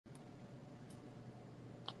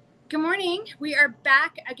Good morning. We are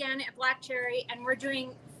back again at Black Cherry, and we're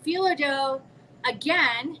doing phyllo dough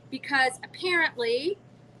again because apparently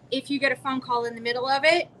if you get a phone call in the middle of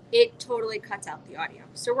it, it totally cuts out the audio.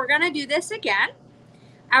 So we're going to do this again,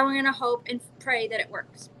 and we're going to hope and pray that it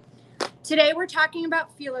works. Today we're talking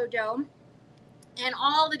about phyllo dough and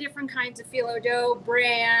all the different kinds of phyllo dough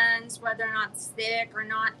brands, whether or not it's thick or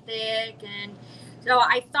not thick. And so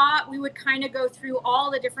I thought we would kind of go through all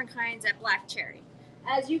the different kinds at Black Cherry.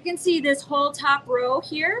 As you can see, this whole top row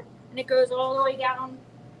here, and it goes all the way down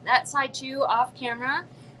that side too, off camera,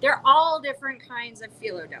 they're all different kinds of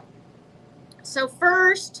phyllo dough. So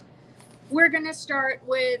first, we're going to start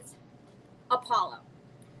with Apollo.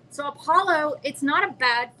 So Apollo, it's not a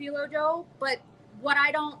bad phyllo dough, but what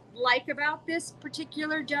I don't like about this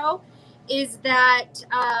particular dough is that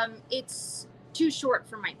it's too short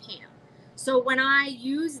for my pan. So when I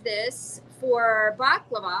use this for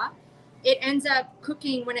baklava, it ends up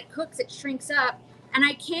cooking. When it cooks, it shrinks up, and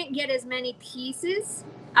I can't get as many pieces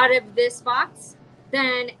out of this box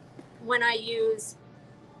than when I use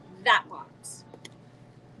that box.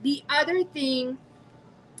 The other thing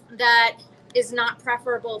that is not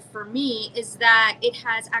preferable for me is that it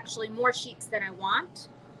has actually more sheets than I want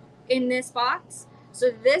in this box.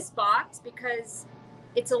 So this box, because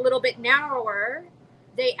it's a little bit narrower,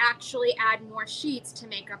 they actually add more sheets to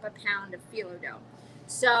make up a pound of phyllo dough.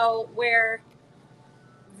 So where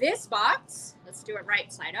this box, let's do it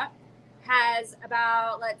right side up, has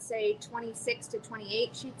about, let's say, 26 to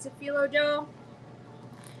 28 sheets of phyllo dough,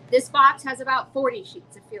 this box has about 40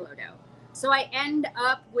 sheets of phyllo dough. So I end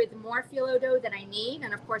up with more phyllo dough than I need,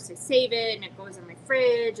 and of course I save it and it goes in my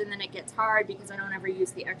fridge, and then it gets hard because I don't ever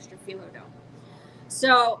use the extra phyllo dough.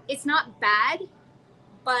 So it's not bad,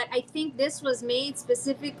 but I think this was made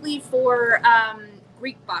specifically for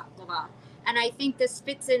Greek baklava. And I think this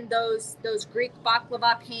fits in those Greek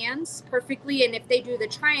baklava pans perfectly. And if they do the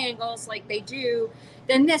triangles like they do,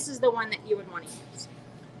 then this is the one that you would want to use,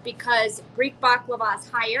 because Greek baklava is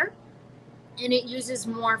higher and it uses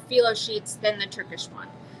more phyllo sheets than the Turkish one.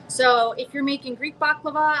 So if you're making Greek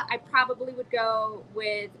baklava, I probably would go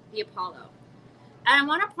with the Apollo. And I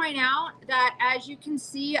want to point out that, as you can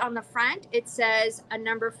see on the front, it says a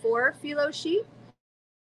number 4 phyllo sheet.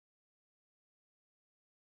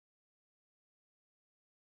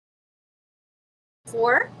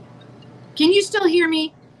 Can you still hear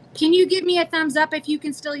me? Can you give me a thumbs up if you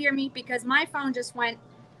can still hear me? Because my phone just went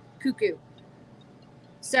cuckoo.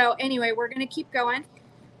 So anyway, we're going to keep going.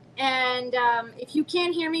 And if you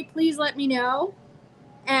can't hear me, please let me know.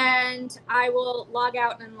 And I will log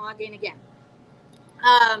out and log in again.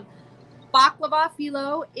 Baklava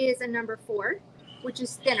phyllo is a number 4, which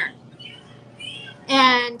is thinner.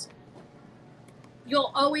 And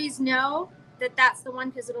you'll always know that that's the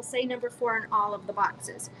one because it'll say number 4 in all of the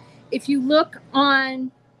boxes. If you look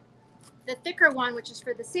on the thicker one, which is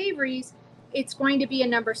for the savories, it's going to be a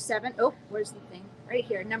number 7. Oh, where's the thing? Right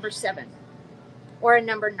here, number 7 or a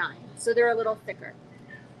number 9. So they're a little thicker.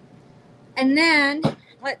 And then,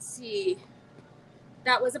 let's see,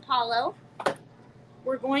 that was Apollo.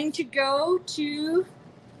 We're going to go to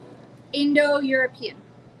Indo-European.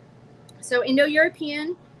 So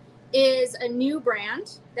Indo-European is a new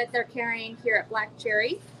brand that they're carrying here at Black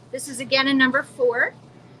Cherry. This is again a number 4.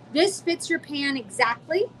 This fits your pan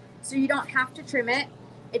exactly, so you don't have to trim it.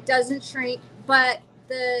 It doesn't shrink, but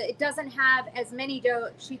it doesn't have as many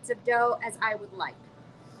sheets of dough as I would like.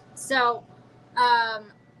 So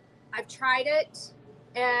I've tried it,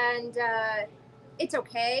 and it's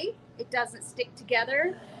okay. It doesn't stick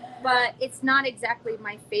together, but it's not exactly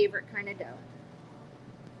my favorite kind of dough.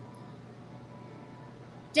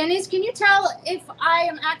 Dennis, can you tell if I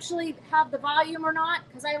am actually have the volume or not?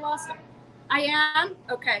 Because I lost it. I am?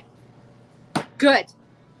 Okay. Good.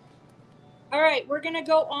 All right, we're going to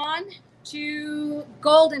go on to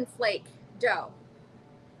Golden Flake dough.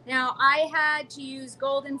 Now, I had to use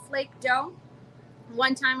Golden Flake dough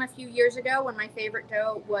one time a few years ago when my favorite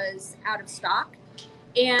dough was out of stock.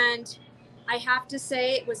 And I have to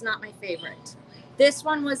say it was not my favorite. This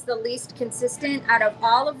one was the least consistent out of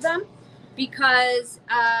all of them, because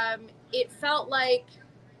it felt like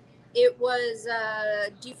it was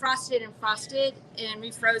defrosted and frosted and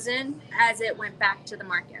refrozen as it went back to the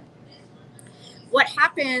market. What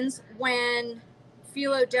happens when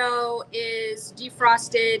phyllo dough is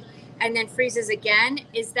defrosted and then freezes again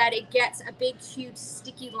is that it gets a big, huge,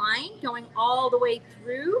 sticky line going all the way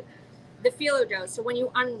through the phyllo dough. So when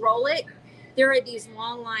you unroll it, there are these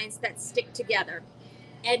long lines that stick together.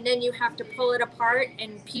 And then you have to pull it apart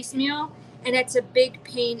and piecemeal, and it's a big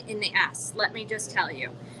pain in the ass, let me just tell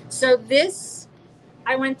you. So this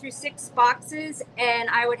I went through 6 boxes, and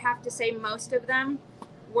I would have to say most of them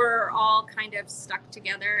were all kind of stuck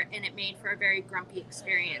together, and it made for a very grumpy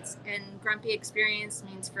experience. And grumpy experience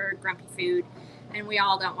means for grumpy food, and we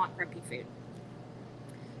all don't want grumpy food.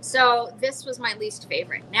 So this was my least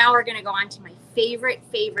favorite. Now we're going to go on to my favorite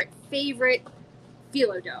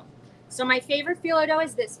phyllo dough. So my favorite phyllo dough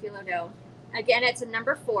is this phyllo dough. Again, it's a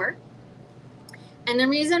number 4. And the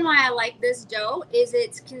reason why I like this dough is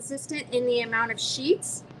it's consistent in the amount of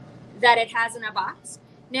sheets that it has in a box.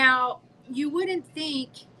 Now, you wouldn't think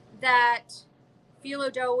that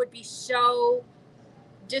phyllo dough would be so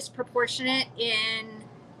disproportionate in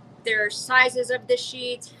their sizes of the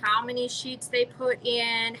sheets, how many sheets they put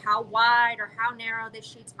in, how wide or how narrow the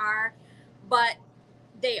sheets are, but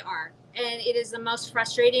they are. And it is the most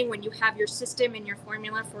frustrating when you have your system and your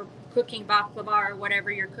formula for cooking baklava or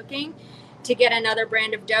whatever you're cooking to get another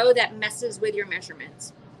brand of dough that messes with your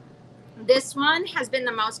measurements. This one has been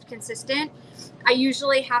the most consistent. I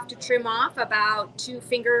usually have to trim off about 2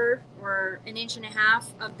 finger or 1.5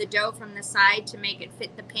 inches of the dough from the side to make it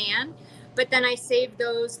fit the pan. But then I save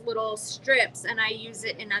those little strips and I use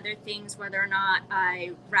it in other things, whether or not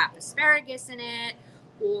I wrap asparagus in it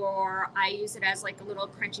or I use it as like a little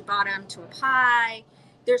crunchy bottom to a pie.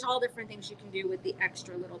 There's all different things you can do with the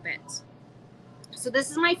extra little bits. So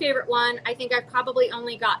this is my favorite one. I think I've probably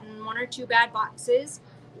only gotten 1 or 2 bad boxes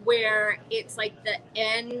where it's like the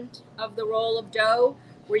end of the roll of dough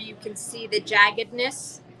where you can see the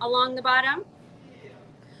jaggedness along the bottom.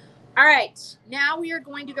 All right, now we are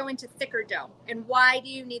going to go into thicker dough. And why do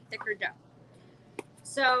you need thicker dough?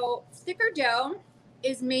 So thicker dough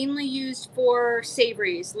is mainly used for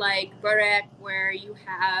savories like burek, where you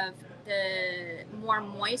have the more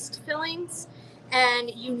moist fillings, and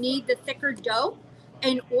you need the thicker dough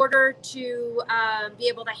in order to be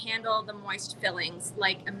able to handle the moist fillings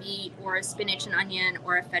like a meat or a spinach and onion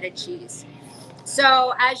or a feta cheese.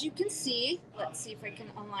 So as you can see, let's see if I can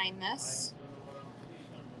align this.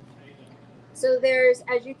 So there's,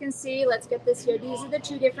 as you can see, let's get this here. These are the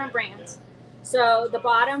 2 different brands. So the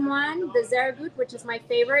bottom one, the Zeragut, which is my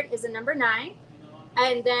favorite, is a number 9.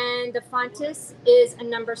 And then the Fontis is a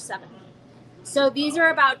number 7. So these are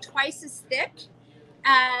about twice as thick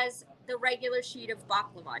as the regular sheet of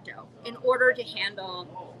baklava dough in order to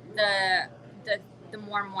handle the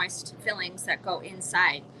more moist fillings that go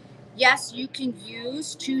inside. Yes, you can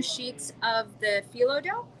use 2 sheets of the phyllo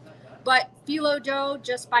dough, but phyllo dough,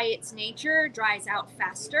 just by its nature, dries out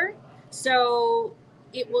faster. So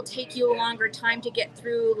it will take you a longer time to get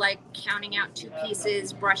through, like counting out 2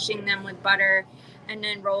 pieces, brushing them with butter, and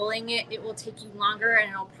then rolling it. It will take you longer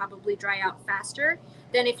and it'll probably dry out faster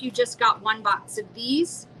than if you just got 1 box of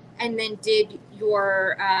these and then did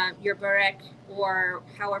your burek or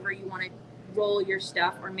however you want to roll your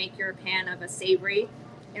stuff or make your pan of a savory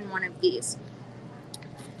in one of these.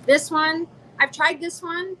 This one, I've tried this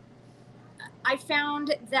one. I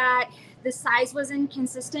found that the size was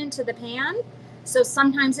inconsistent to the pan. So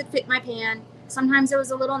sometimes it fit my pan, sometimes it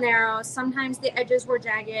was a little narrow, sometimes the edges were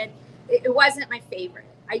jagged. It wasn't my favorite.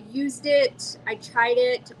 I used it, I tried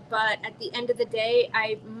it, but at the end of the day,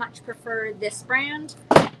 I much prefer this brand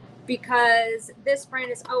because this brand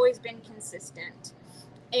has always been consistent.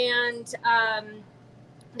 And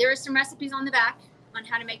there are some recipes on the back on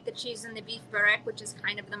how to make the cheese and the beef burek, which is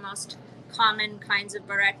kind of the most common kinds of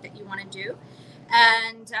burek that you want to do.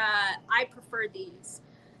 And I prefer these.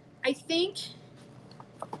 I think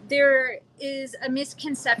there is a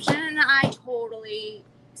misconception, and I totally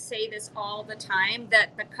say this all the time,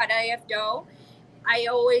 that the kadayif dough, I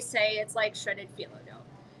always say it's like shredded phyllo dough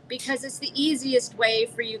because it's the easiest way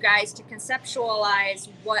for you guys to conceptualize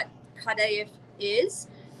what kadayif is.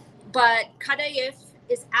 But kadayif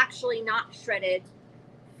is actually not shredded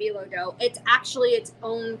phyllo dough. It's actually its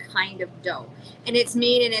own kind of dough, and it's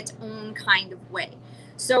made in its own kind of way.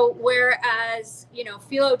 So whereas,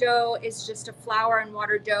 phyllo dough is just a flour and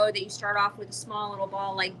water dough that you start off with a small little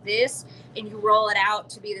ball like this, and you roll it out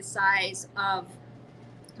to be the size of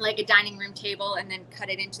like a dining room table and then cut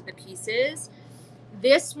it into the pieces.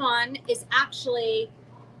 This one is actually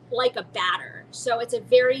like a batter. So it's a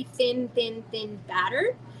very thin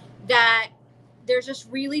batter that there's this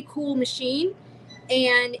really cool machine,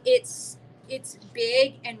 and it's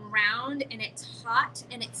big and round and it's hot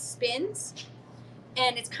and it spins.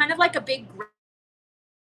 And it's kind of like a big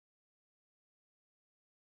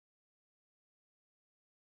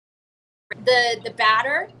the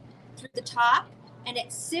batter through the top, and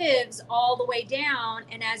it sieves all the way down,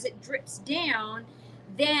 and as it drips down,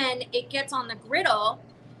 then it gets on the griddle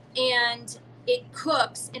and it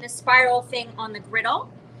cooks in a spiral thing on the griddle,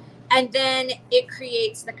 and then it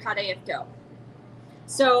creates the kadayif dough.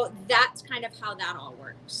 So that's kind of how that all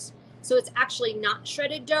works. So it's actually not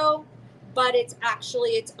shredded dough, but it's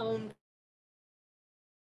actually its own.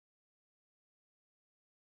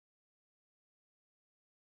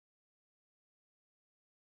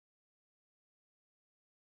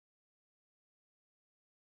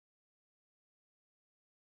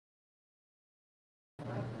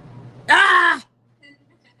 Ah!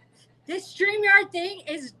 This StreamYard thing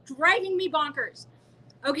is driving me bonkers.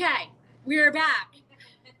 Okay, we're back.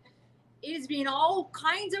 It is being all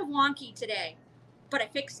kinds of wonky today, but I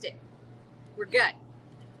fixed it. We're good.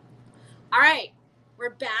 All right, we're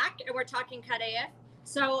back and we're talking kadayif.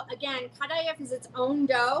 So again, kadayif is its own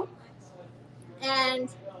dough, and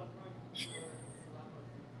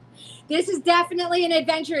this is definitely an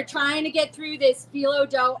adventure trying to get through this phyllo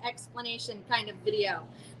dough explanation kind of video.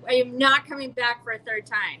 I am not coming back for a third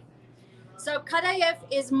time. So kadayif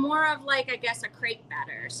is more of like, I guess, a crepe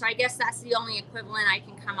batter. So I guess that's the only equivalent I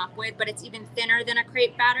can come up with, but it's even thinner than a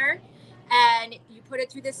crepe batter. And you put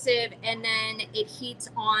it through the sieve and then it heats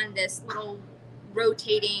on this little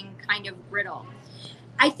rotating kind of griddle.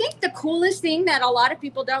 I think the coolest thing that a lot of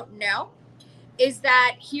people don't know is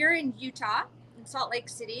that here in Utah, in Salt Lake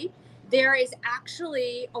City, there is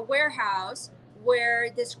actually a warehouse where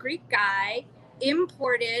this Greek guy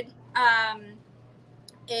imported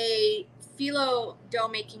a Filo dough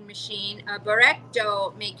making machine, a barek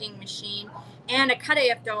dough making machine, and a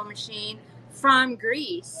kadayif dough machine from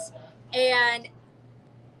Greece. And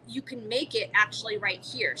you can make it actually right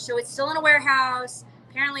here. So it's still in a warehouse.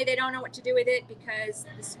 Apparently they don't know what to do with it because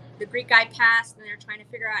the Greek guy passed and they're trying to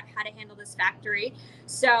figure out how to handle this factory.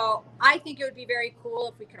 So I think it would be very cool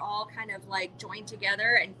if we could all kind of like join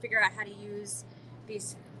together and figure out how to use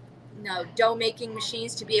these dough making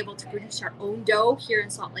machines to be able to produce our own dough here in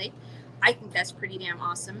Salt Lake. I think that's pretty damn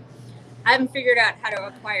awesome. I haven't figured out how to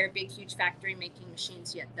acquire big, huge factory making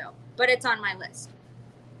machines yet though, but it's on my list.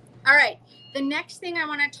 All right, the next thing I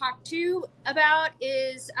want to talk to you about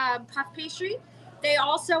is puff pastry. They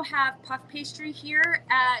also have puff pastry here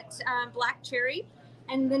at Black Cherry.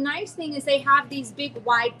 And the nice thing is they have these big,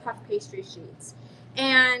 wide puff pastry sheets.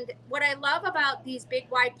 And what I love about these big,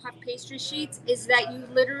 wide puff pastry sheets is that you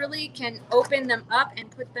literally can open them up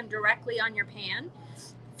and put them directly on your pan.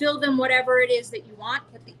 Fill them whatever it is that you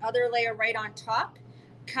want. Put the other layer right on top.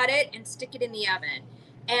 Cut it and stick it in the oven.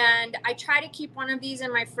 And I try to keep one of these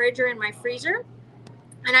in my fridge or in my freezer.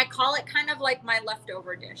 And I call it kind of like my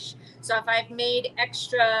leftover dish. So if I've made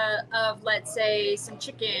extra of, let's say, some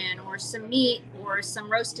chicken or some meat or some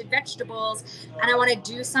roasted vegetables, and I want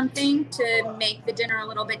to do something to make the dinner a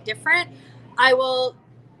little bit different, I will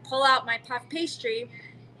pull out my puff pastry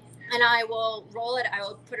and I will roll it. I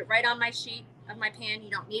will put it right on my sheet of my pan.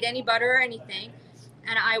 You don't need any butter or anything.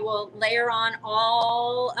 And I will layer on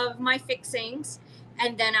all of my fixings,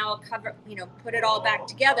 and then I'll cover, put it all back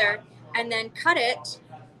together and then cut it.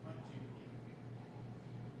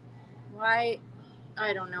 Why?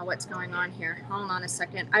 I don't know what's going on here. Hold on a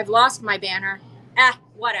second. I've lost my banner.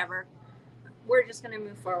 Whatever. We're just going to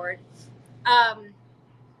move forward.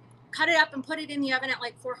 Cut it up and put it in the oven at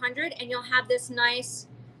like 400, and you'll have this nice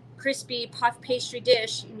crispy puff pastry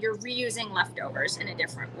dish. And you're reusing leftovers in a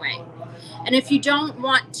different way. And if you don't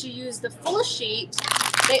want to use the full sheet,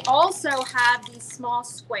 they also have these small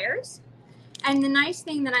squares. And the nice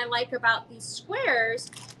thing that I like about these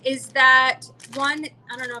squares is that one,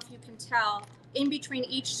 I don't know if you can tell, in between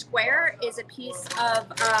each square is a piece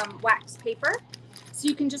of wax paper. So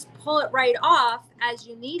you can just pull it right off as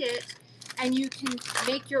you need it, and you can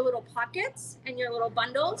make your little pockets and your little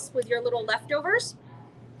bundles with your little leftovers.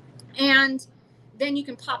 And then you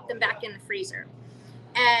can pop them back in the freezer.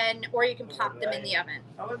 Or you can pop them in the oven.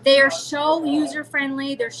 They are so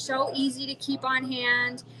user-friendly. They're so easy to keep on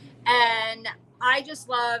hand. And I just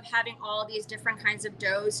love having all these different kinds of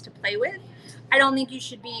doughs to play with. I don't think you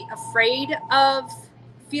should be afraid of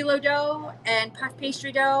phyllo dough and puff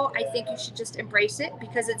pastry dough. I think you should just embrace it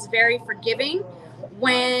because it's very forgiving.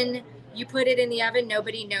 When you put it in the oven,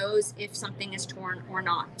 nobody knows if something is torn or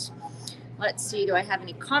not. Let's see, do I have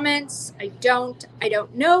any comments? I don't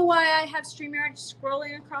know why I have StreamYard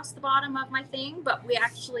scrolling across the bottom of my thing, but we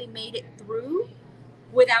actually made it through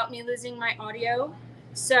without me losing my audio.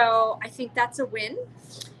 So I think that's a win.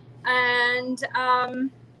 And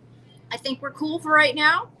I think we're cool for right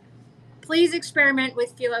now. Please experiment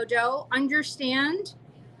with phyllo dough. Understand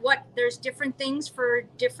there's different things for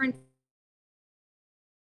different.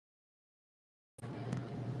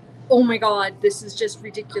 Oh my God, this is just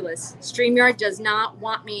ridiculous. StreamYard does not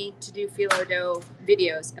want me to do phyllo dough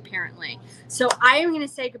videos, apparently. So I am going to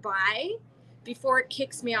say goodbye before it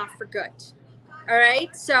kicks me off for good. All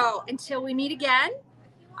right, so until we meet again,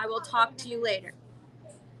 I will talk to you later.